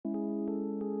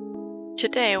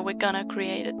Today we're gonna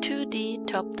create a 2D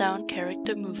top-down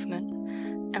character movement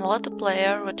and let the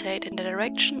player rotate in the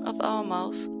direction of our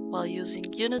mouse while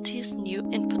using Unity's new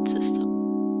input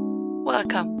system.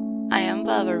 Welcome, I am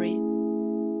Valvery.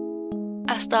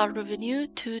 I start with a new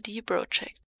 2D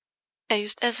project. I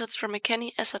used assets from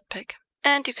Mekany Asset Pack,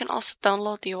 and you can also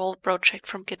download the old project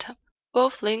from GitHub.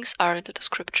 Both links are in the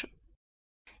description.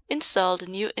 Install the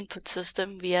new input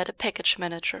system via the package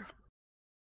manager.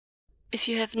 If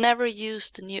you have never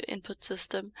used the new input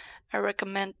system, I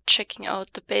recommend checking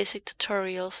out the basic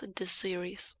tutorials in this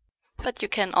series, but you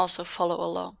can also follow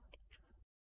along.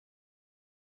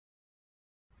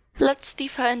 Let's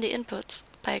define the inputs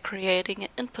by creating an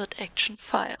input action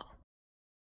file.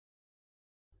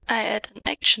 I add an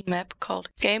action map called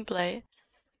gameplay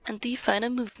and define a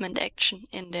movement action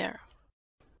in there.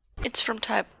 It's from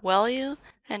type value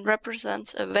and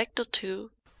represents a vector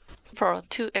 2 for a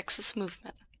 2-axis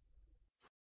movement.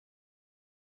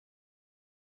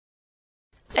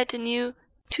 Add a new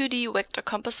 2D vector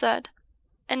composite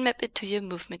and map it to your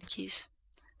movement keys.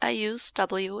 I use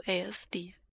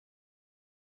WASD.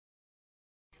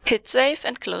 Hit save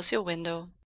and close your window.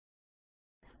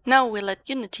 Now we let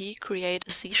Unity create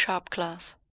a C#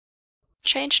 class.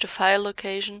 Change the file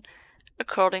location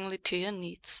accordingly to your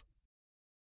needs.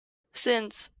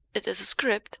 Since it is a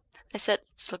script, I set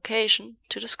its location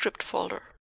to the script folder.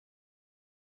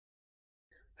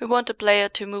 We want the player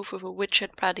to move with a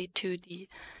widget body 2D,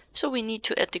 so we need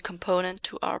to add the component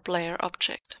to our player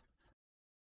object.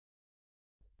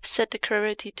 Set the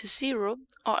gravity to 0,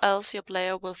 or else your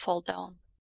player will fall down.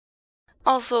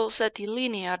 Also set the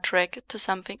linear drag to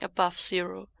something above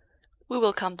 0. We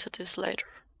will come to this later.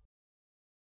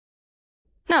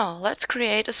 Now let's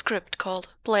create a script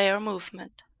called player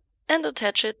movement and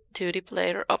attach it to the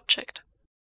player object.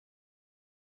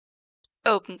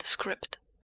 Open the script.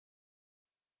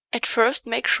 At first,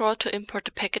 make sure to import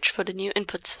the package for the new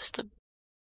input system.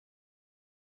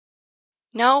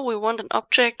 Now we want an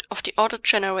object of the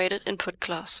auto-generated input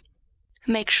class.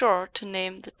 Make sure to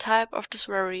name the type of this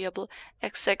variable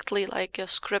exactly like your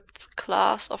script's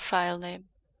class or file name.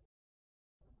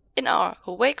 In our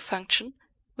awake function,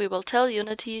 we will tell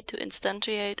Unity to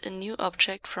instantiate a new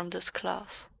object from this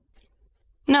class.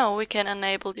 Now we can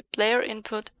enable the player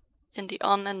input in the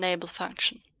onEnable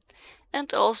function,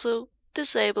 and also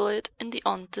disable it in the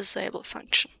onDisable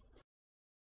function.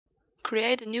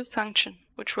 Create a new function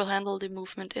which will handle the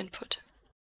movement input.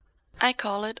 I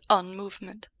call it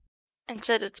onMovement and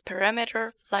set its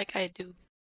parameter like I do.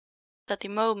 At the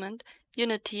moment,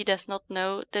 Unity does not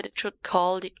know that it should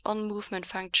call the onMovement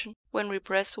function when we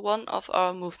press one of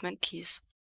our movement keys.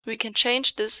 We can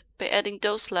change this by adding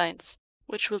those lines,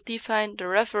 which will define the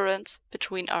reference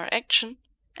between our action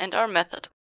and our method.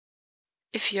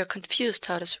 If you're confused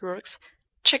how this works,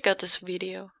 check out this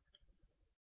video.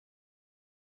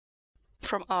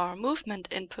 From our movement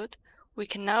input, we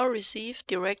can now receive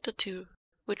the vector 2,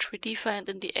 which we defined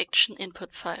in the action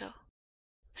input file.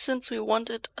 Since we want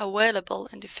it available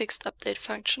in the fixed update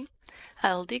function,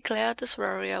 I'll declare this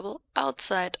variable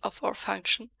outside of our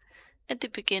function at the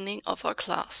beginning of our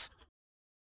class.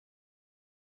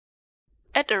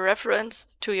 Add a reference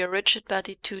to your rigid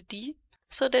body 2D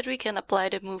so that we can apply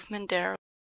the movement there.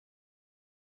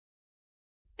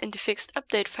 In the fixed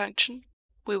update function,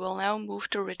 we will now move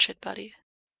the rigid body.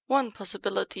 One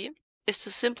possibility is to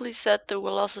simply set the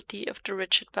velocity of the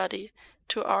rigid body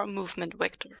to our movement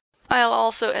vector. I'll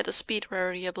also add a speed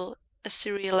variable, a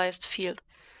serialized field,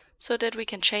 so that we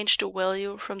can change the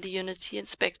value from the Unity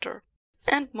inspector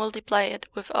and multiply it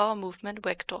with our movement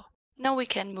vector. Now we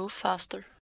can move faster.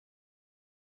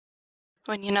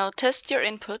 When you now test your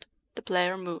input, the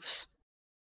player moves.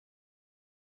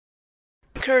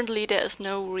 Currently there is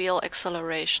no real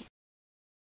acceleration.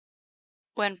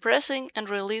 When pressing and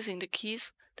releasing the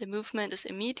keys, the movement is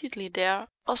immediately there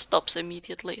or stops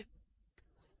immediately.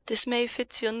 This may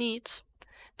fit your needs,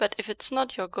 but if it's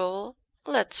not your goal,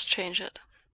 let's change it.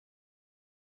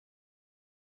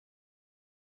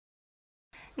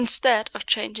 Instead of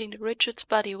changing the rigid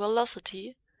body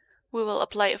velocity, we will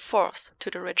apply a force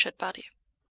to the rigid body.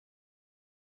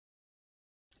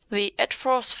 The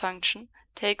addForce function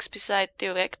takes beside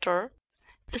the vector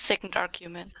the second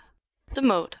argument, the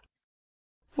mode,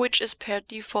 which is per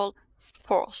default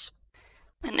force.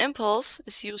 An impulse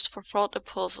is used for float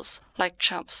impulses, like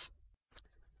jumps.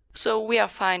 So we are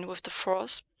fine with the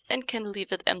force and can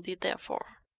leave it empty therefore.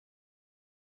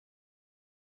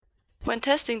 When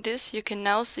testing this, you can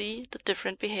now see the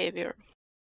different behavior.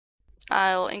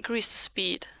 I'll increase the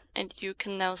speed and you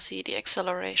can now see the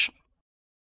acceleration.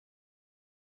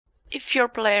 If your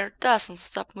player doesn't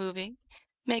stop moving,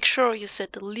 Make sure you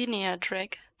set the linear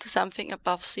drag to something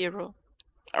above 0,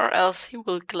 or else you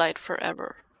will glide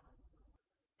forever.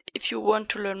 If you want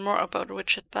to learn more about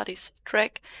Rigid Body's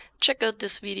drag, check out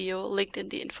this video linked in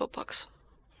the info box.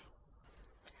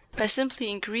 By simply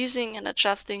increasing and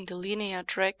adjusting the linear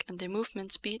drag and the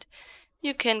movement speed,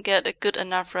 you can get a good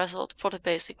enough result for the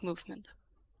basic movement.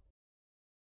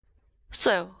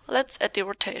 So, let's add the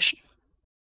rotation.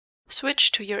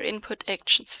 Switch to your input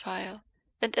actions file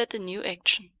and add a new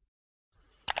action.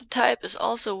 The type is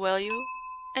also value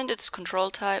and its control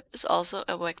type is also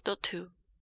a vector 2.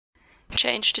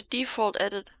 Change the default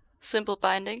edit simple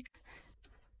binding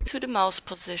to the mouse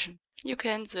position. You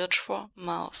can search for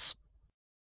mouse.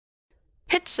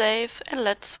 Hit save and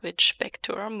let's switch back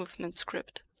to our movement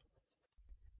script.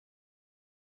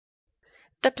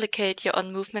 Duplicate your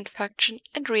onMovement function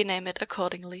and rename it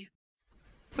accordingly.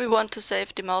 We want to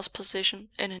save the mouse position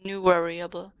in a new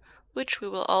variable, which we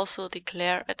will also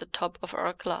declare at the top of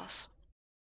our class.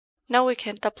 Now we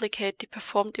can duplicate the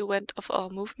performed event of our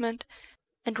movement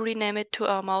and rename it to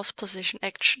our mouse position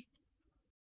action.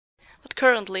 But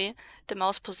currently, the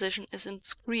mouse position is in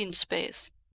screen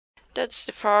space. That's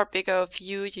the far bigger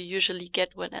view you usually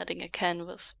get when adding a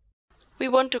canvas. We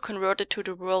want to convert it to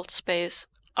the world space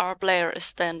our player is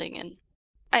standing in.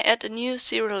 I add a new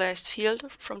serialized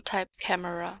field from type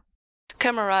camera. The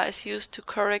camera is used to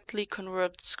correctly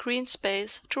convert screen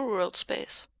space to world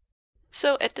space.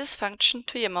 So add this function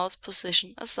to your mouse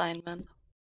position assignment.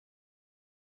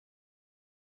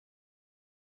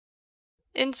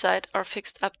 Inside our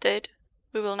fixed update,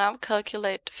 we will now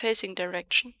calculate the facing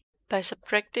direction by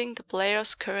subtracting the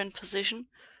player's current position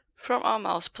from our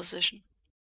mouse position.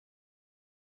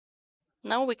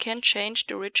 Now we can change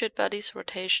the rigid body's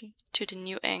rotation to the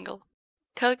new angle.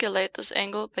 Calculate this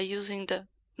angle by using the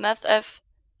mathf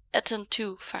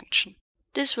atten2 function.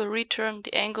 This will return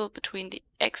the angle between the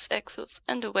x-axis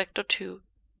and the vector 2,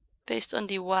 based on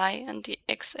the y and the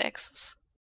x-axis.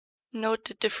 Note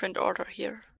the different order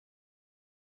here.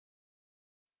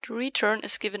 The return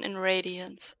is given in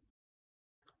radians.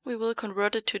 We will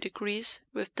convert it to degrees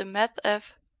with the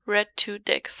mathf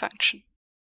rad2deg function.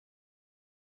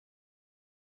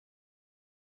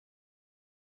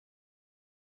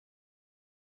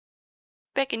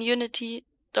 Back in Unity,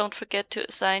 don't forget to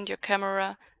assign your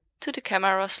camera to the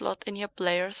camera slot in your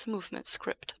player's movement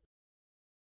script.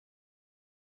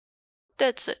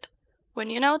 That's it. When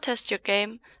you now test your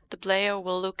game, the player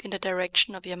will look in the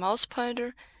direction of your mouse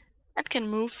pointer and can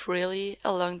move freely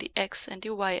along the x and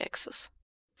the y axis.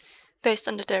 Based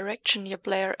on the direction your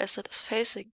player asset is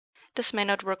facing, this may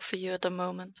not work for you at the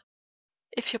moment.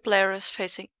 If your player is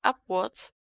facing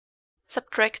upwards,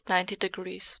 subtract 90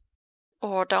 degrees.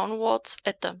 Or downwards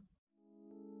at them.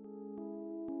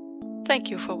 Thank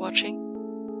you for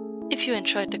watching. If you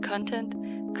enjoyed the content,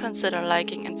 consider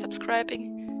liking and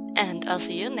subscribing, and I'll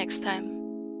see you next time.